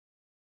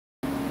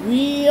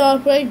We are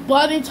playing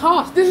Buddy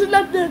Toss. This is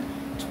not the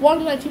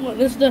 2019 one.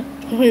 This is the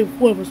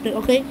 2024 one.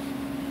 Okay.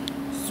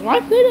 So I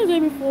played this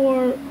game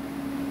before,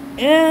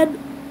 and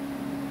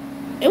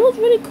it was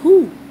really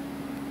cool.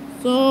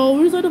 So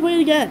we decided to play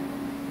it again.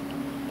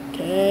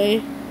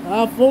 Okay.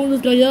 I'll phone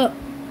this guy up.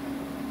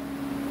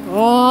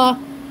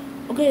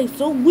 Okay.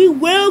 So we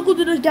will go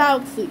to the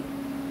galaxy.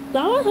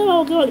 Now I thought I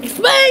was going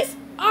space.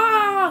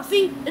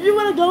 See, if you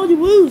want to go, you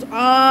lose.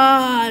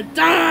 Damn.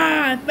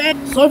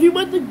 So if you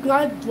want the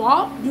guy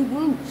drop, you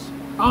lose.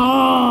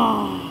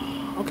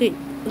 Okay.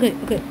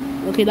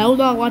 That was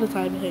not a lot of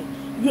time. Okay,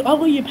 you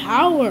upgrade your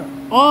power.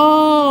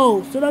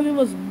 So that give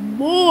us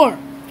more.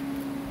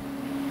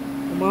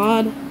 Come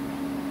on.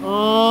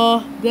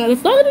 Yeah,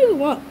 it's not gonna be a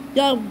lot.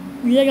 Yeah,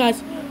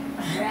 guys.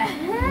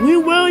 We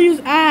will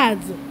use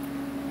ads.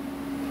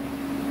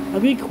 Are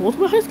we close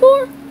to my high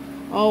score?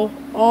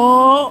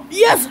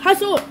 Yes, high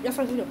score. Yes,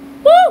 high score.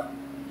 Woo!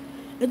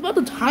 It's about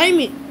the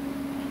timing.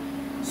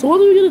 So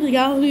once we get to the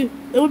galaxy,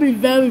 it will be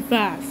very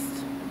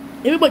fast.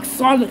 It will be like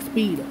Sonic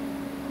speed.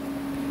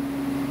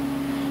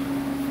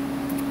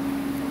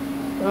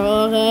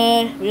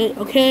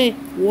 Okay.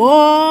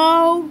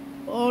 Whoa!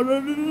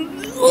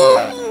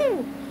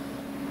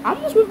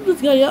 I'm just whipping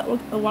this guy up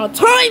a lot of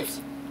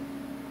times.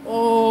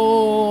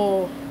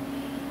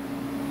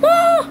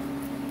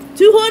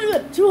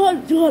 200.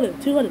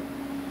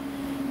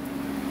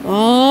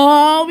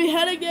 We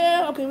heading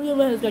there. Okay, we're gonna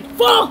let this guy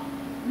fall.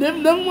 Never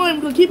mind.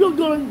 We're gonna keep on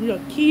going. We're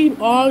gonna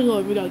keep on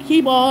going.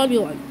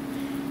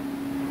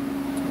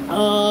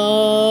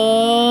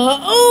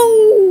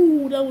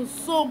 That was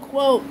so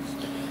close.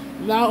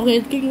 Now, okay,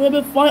 it's getting a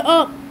little bit far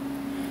up.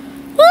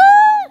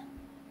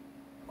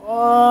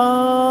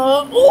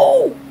 How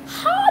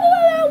did I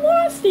not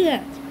watch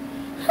that?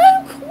 How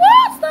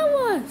close that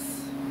was.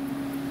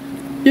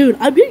 Dude,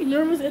 I'm getting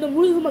nervous and I'm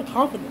losing my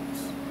confidence.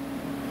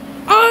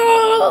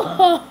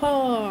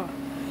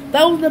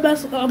 That was the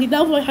best. Okay,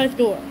 that was my high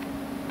score.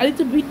 I need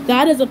to beat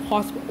that as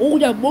impossible. Oh,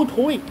 yeah, more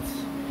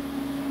coins.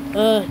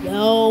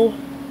 No.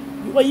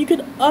 Wait, you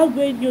can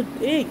upgrade your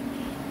thing.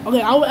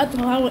 Okay, I will add the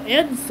power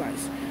and the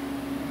size.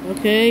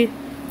 Okay.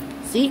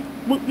 See?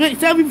 Wait,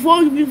 stop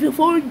before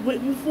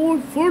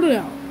further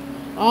now.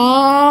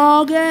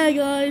 Okay,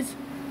 guys.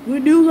 We're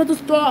new at the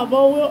start,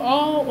 but we're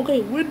all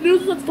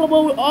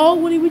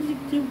ready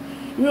to.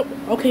 We're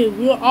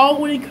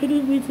already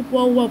quickly reach the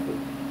ball level.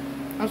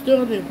 I'm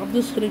still on there. I'm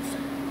just kidding.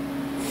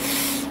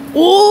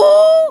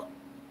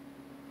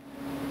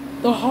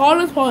 The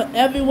hardest part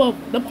every level.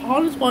 The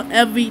hardest part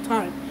every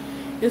time.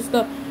 It's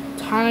the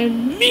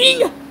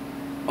timing.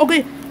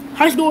 Okay.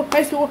 High score.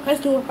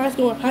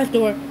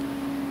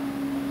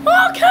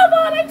 Oh, come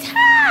on. I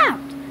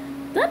tapped.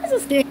 That is a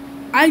scam.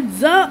 I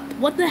jumped.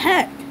 What the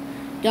heck?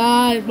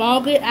 Guys,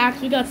 Malachi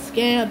actually got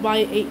scammed by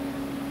a...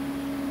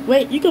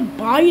 Wait, you can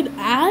buy an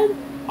ad?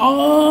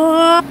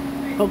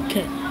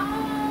 Okay,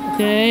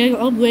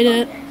 upgrade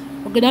it.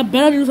 Okay, that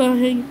better do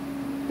something.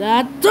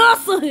 That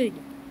does something!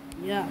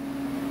 Yeah.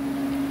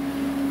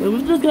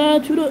 We've just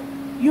got to the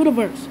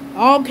universe.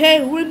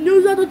 Okay, we're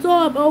new at the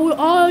top. We're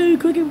all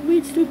clicking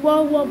reach to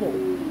ball level.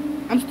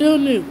 I'm still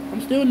new.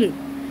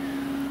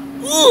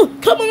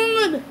 Come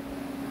on!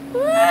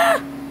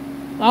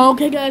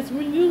 Okay, guys,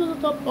 we're new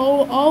at the top.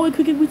 All we're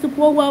clicking reach to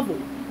ball level.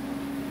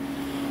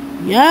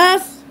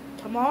 Yes!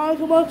 Come on.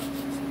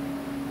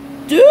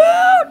 Dude!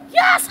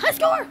 Yes! High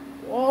score!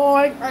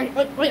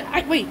 Wait.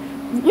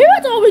 We're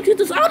about to always get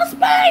this out of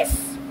space!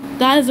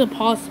 That is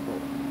impossible.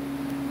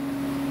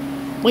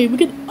 Wait, we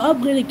can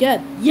upgrade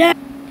again. Yeah!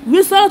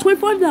 We're still at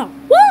 25 now.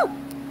 Woo!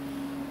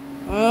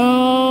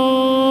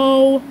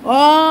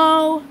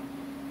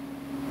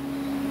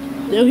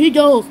 There he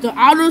goes. To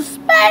outer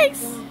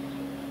space!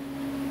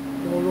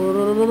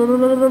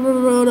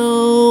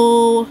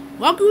 No.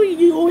 Welcome,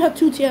 you only have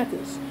 2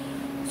 chances.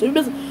 So you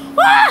missed.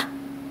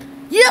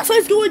 Yes,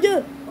 let's go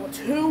again.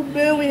 2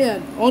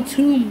 million.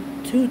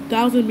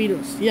 2,000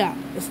 meters. Yeah,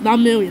 it's not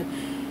million.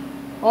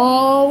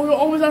 We're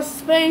almost at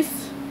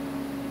space.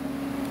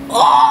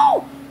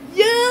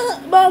 Yeah,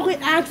 Malachi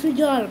actually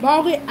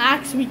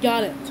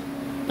got it.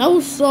 That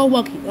was so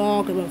lucky.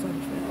 Okay, that was not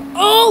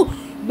fail.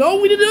 No,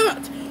 we did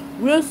not.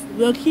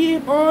 We'll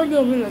keep on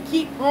going.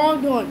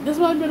 This is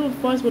what I'm going to the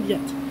first one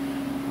yet.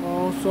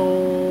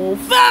 So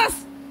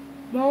fast.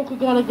 Malachi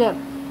got it again.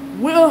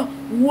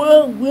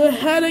 We're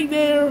heading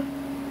there.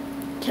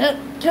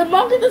 Can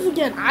Malachi do this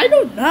again? I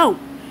don't know.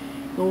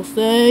 Don't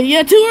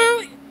say too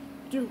early.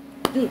 Dude,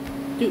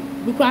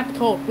 we cracked the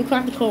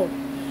code.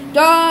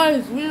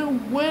 Guys, we're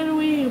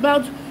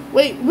about to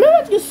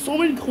get so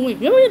many coins.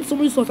 We're gonna get so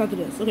many stars after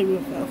this. Okay,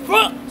 we're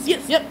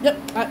Yes.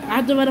 I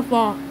have to let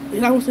fall.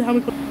 And I will say how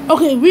many.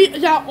 Okay, we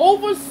got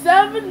over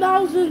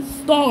 7,000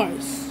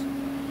 stars.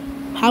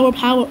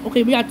 Power.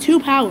 Okay, we got 2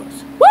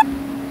 powers. What?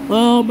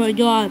 Oh my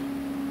god.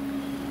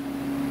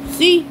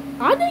 See,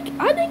 I think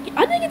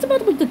it's about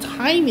to make the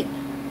timing.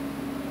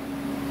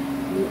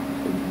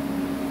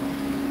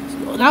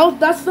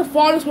 That's the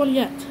farthest one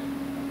yet.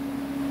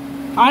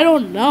 I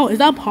don't know. Is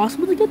that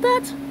possible to get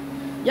that?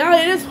 Yeah,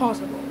 it is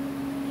possible.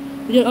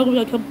 You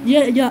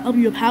gotta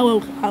upgrade your power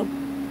a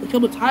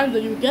couple of times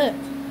and you get it.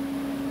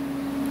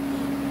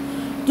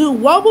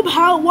 Dude, so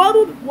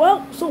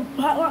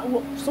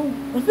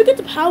if we get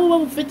to power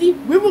level 50,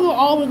 we will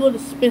always go to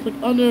space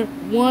like under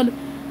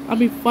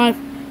 5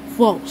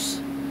 floats.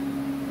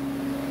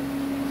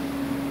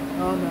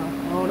 Oh no.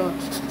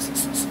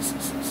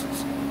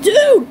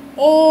 Dude!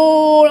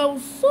 Oh, that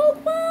was so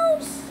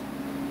close!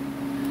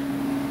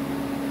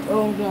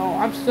 Oh no,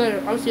 I'm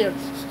scared.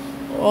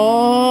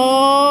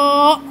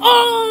 Oh,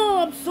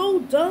 I'm so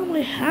done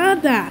we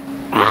had that.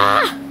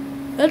 Ah!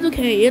 It's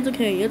okay.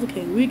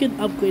 We can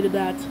upgrade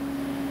that.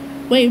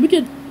 Wait, we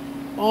can.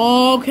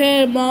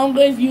 Okay,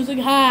 Manga is using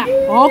hack.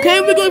 Okay,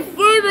 we're going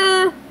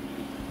further.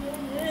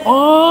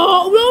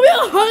 Oh, we'll be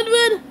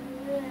 100.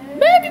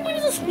 Maybe we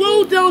need to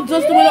slow down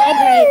just a little.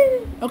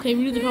 Okay,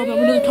 we need to calm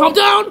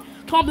down.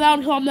 Calm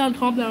down.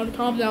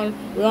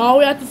 We're all the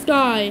way at the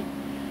sky,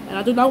 and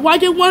I do not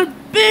like it one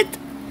bit.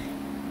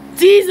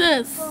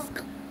 Jesus.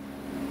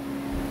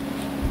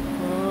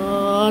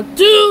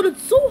 Dude,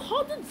 it's so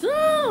hard to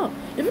tell.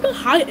 If you're in a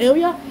high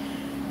area,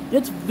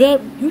 you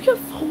can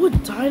follow a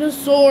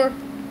dinosaur.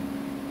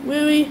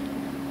 Really?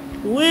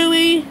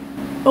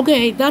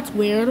 Okay, that's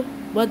weird.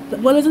 But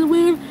what isn't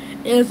weird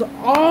is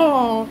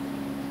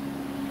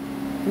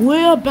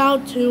we're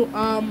about to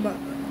I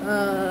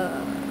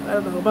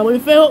don't know, but we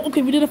failed.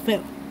 Okay, we didn't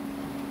fail.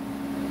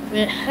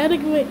 We're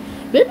heading away.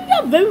 Maybe we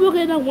got very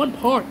lucky in that one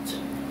part.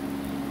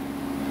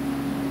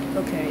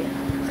 Okay.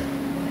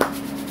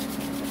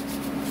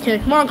 Okay,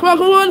 come on.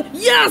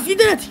 Yes, you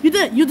did it.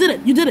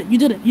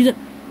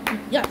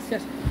 Yes.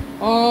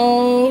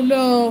 Oh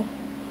no.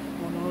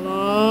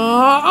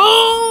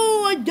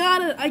 Oh, I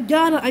got it.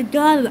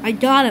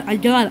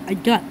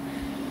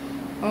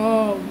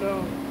 Oh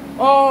no.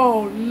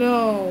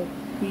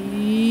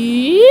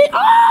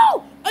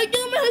 Oh, I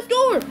got my high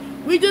score.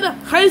 We did a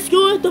high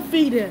score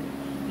defeated.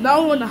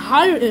 Now we're in the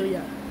higher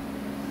area.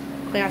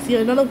 Okay, I see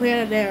another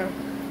planet there.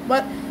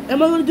 But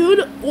am I gonna do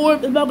it or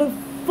am I gonna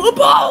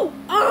football?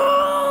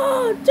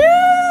 Oh,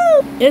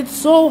 dude! It's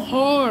so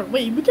hard.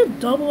 Wait, we can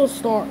double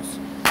stars.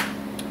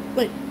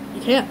 Wait,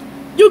 you can't.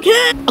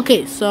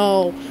 Okay,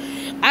 so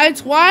I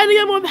tried to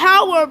get more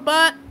power,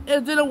 but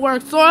it didn't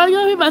work. So I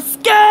got hit by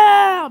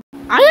scam.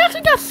 I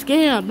actually got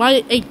scammed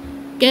by a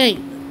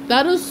game.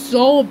 That is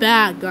so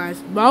bad,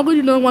 guys. Why would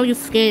you not want to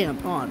get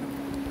scammed on?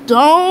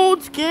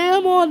 Don't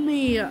scam on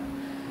me,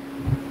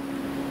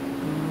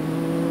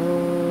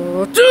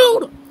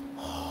 dude.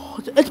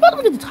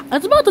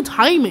 It's about the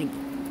timing.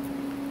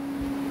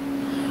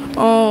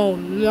 Oh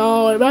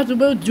no, I have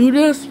to do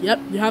this. Yep,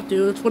 you have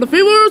to. It's for the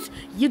viewers.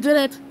 You did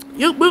it.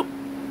 Boop.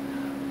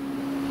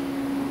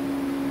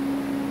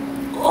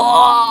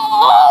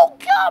 Oh,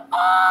 come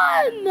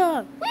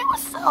on! We were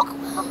so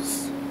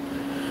close.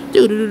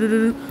 Dude,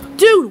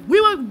 we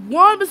were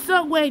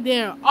 1% way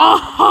there.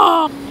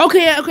 Oh!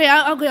 Okay, I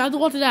have to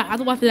watch that.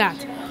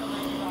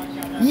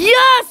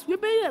 Yes! We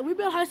made it. We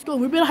made a high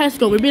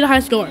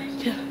score.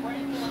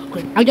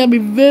 Okay, I gotta be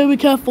very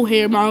careful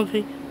here,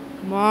 Malachi.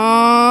 Come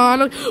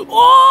on.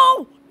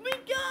 Oh! We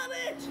got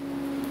it!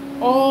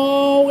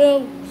 Oh,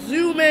 we're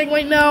zooming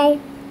right now.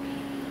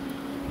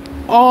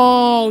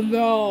 Oh,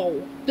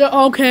 no.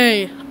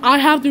 Okay, I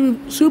have to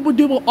be super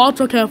duper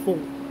ultra careful.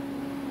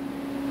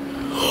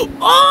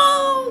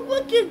 Oh,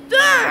 look at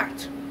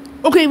that!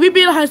 Okay, we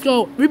beat a high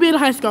score.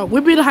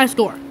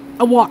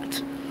 A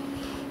what?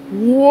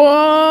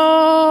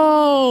 Whoa!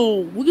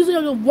 We can see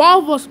like a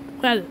walrus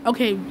planet.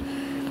 Okay,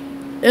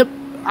 if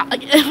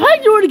I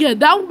do it again,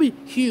 that would be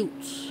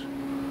huge.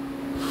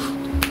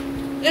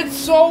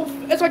 It's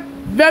like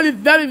very.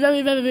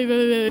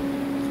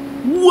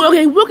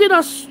 Okay, look at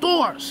our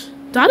stars.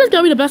 That is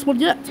gonna be the best one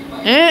yet.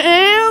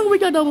 And we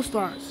got double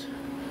stars.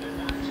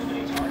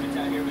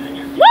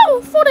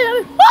 Woo!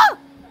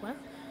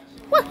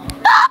 What?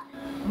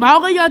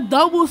 Malachi got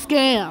double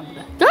scammed.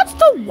 That's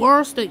the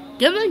worst thing.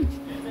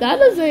 That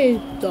is a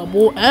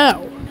double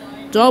L.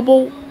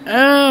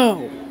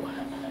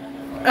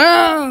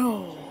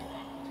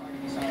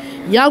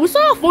 Yeah, we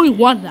saw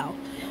 41 now.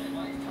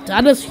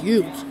 That is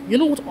huge. You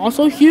know what's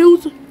also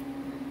huge?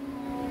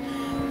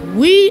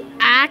 We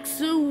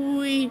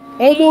actually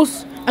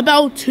almost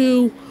about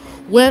to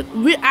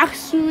when we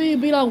actually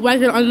beat our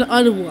record on the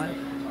other one.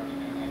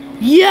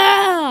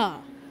 Yeah!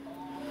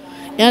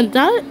 And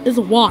that is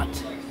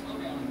what?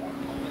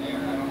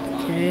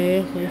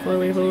 Okay, wait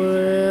for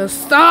it.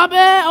 Stop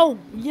it! Oh,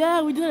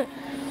 yeah, we did it.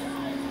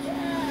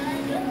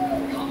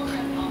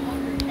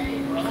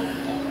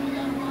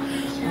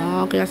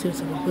 Okay, I see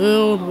something.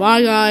 Boom.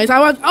 Bye, guys.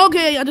 I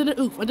did it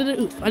oof. I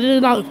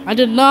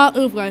did not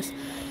oof, guys.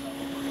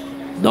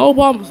 No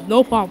problems,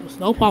 guys.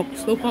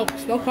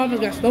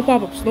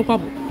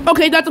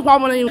 Okay, that's a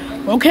problem anyway.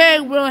 Okay,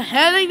 we're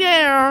heading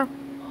there.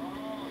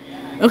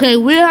 Okay,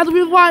 we have to be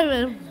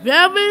reviving.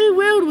 Very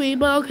weirdly,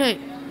 but okay.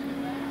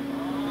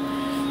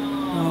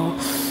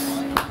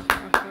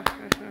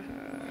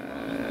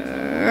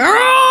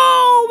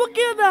 Oh, look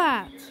at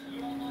that.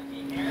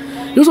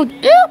 It was like,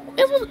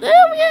 it was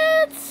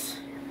aliens.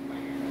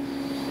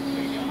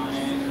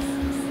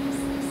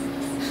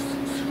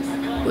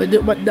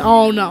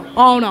 Oh no!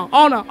 Oh no!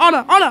 Oh no! Oh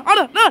no! Oh no! Oh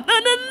no! No! No!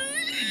 No!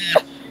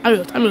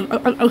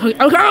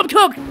 I'm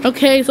cooked.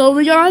 Okay, so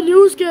we got a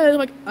new skin.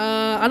 Like,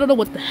 I don't know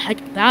what the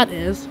heck that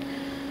is,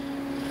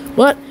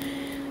 but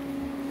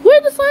we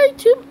decided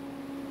to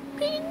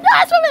be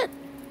nice with it.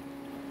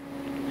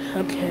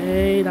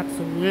 Okay, that's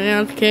the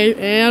landscape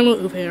and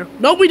we'll oof here.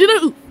 No, we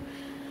didn't oof.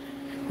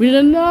 We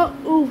did not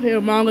oof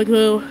here, Manga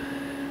Crew.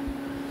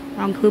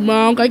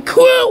 Manga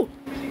Crew.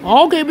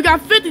 Okay, we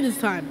got 50 this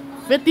time.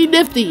 50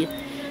 nifty.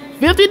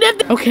 50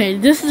 nifty. Okay,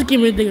 this is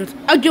giving me things.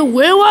 I get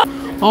Wewa.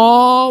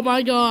 Oh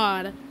my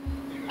god.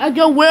 I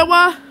get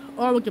Wewa.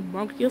 Oh, look at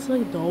Monkey. It's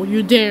like, don't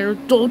you dare.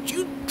 Don't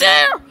you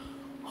dare.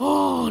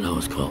 Oh, that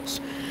was close.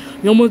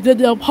 You almost did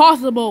the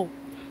impossible.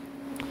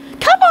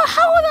 Come on,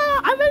 how would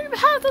I don't even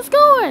have to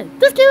score.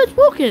 This game is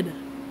broken.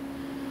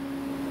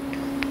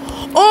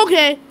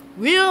 Okay,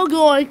 we're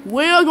going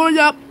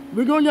up.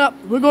 We're going up.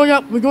 We're going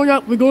up. We're going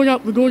up. We're going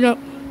up. We're going up.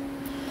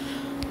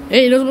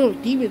 Hey, there's a little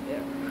demon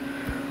there.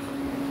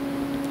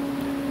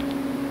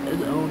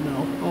 Oh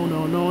no. Oh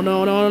no, no,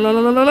 no, no, no,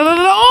 no, no, no, no, no,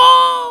 no.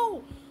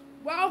 Oh!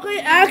 Wow, okay,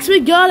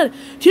 actually got it.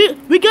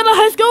 We got a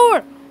high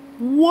score.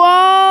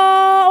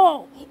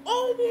 Whoa!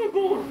 Oh my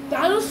god,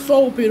 that is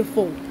so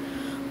beautiful.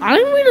 I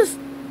didn't really just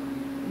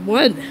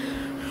win.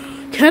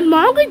 Can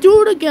Malachi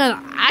do it again?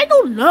 I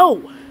don't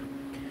know.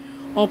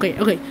 Okay,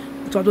 okay.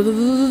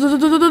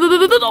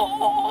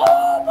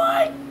 Oh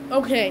my.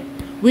 Okay,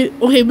 we're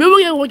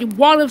gonna like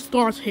 1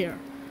 stars here.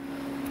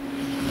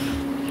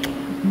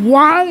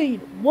 Why?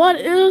 What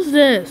is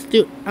this,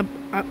 dude?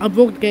 I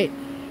broke the game.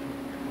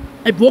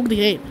 I broke the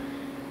game,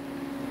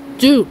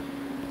 dude.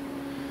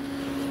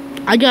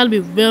 I gotta be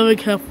very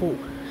careful.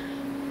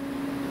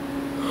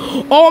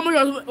 Oh my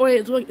god! Wait,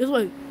 it's like.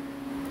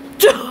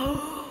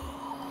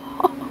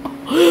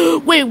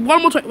 Wait,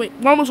 one more try. Wait,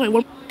 one more try.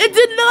 It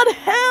did not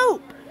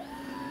help.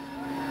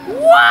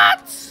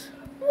 What?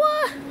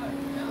 What?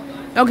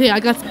 Okay, I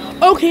got.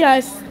 Okay,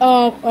 guys.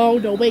 Oh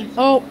no, wait.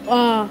 Well,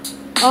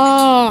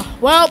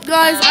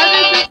 guys,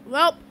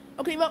 well,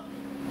 okay, well,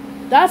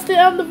 that's the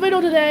end of the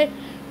video today.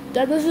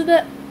 This is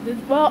it.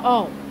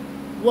 Well,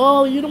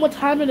 well, you know what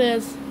time it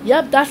is.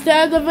 Yep, that's the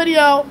end of the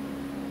video.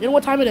 You know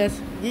what time it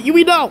is.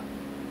 We know.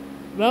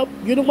 Well,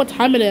 you know what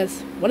time it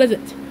is. What is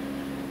it?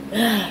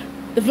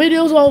 The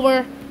video's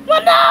over.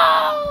 But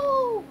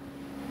no!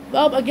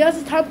 Well, I guess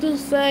it's time to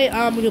say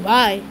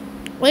goodbye.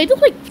 Wait,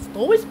 don't like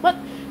stories, but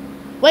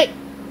wait.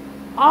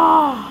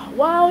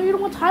 Well, you know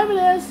what time it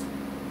is.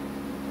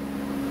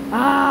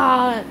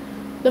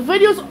 The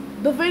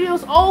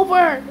video's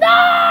over.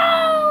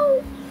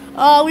 No!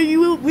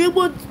 We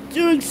were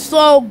doing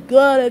so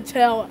good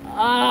until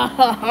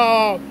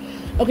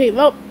okay,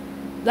 well,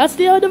 that's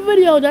the end of the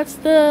video. That's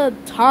the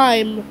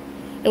time.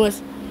 It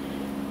was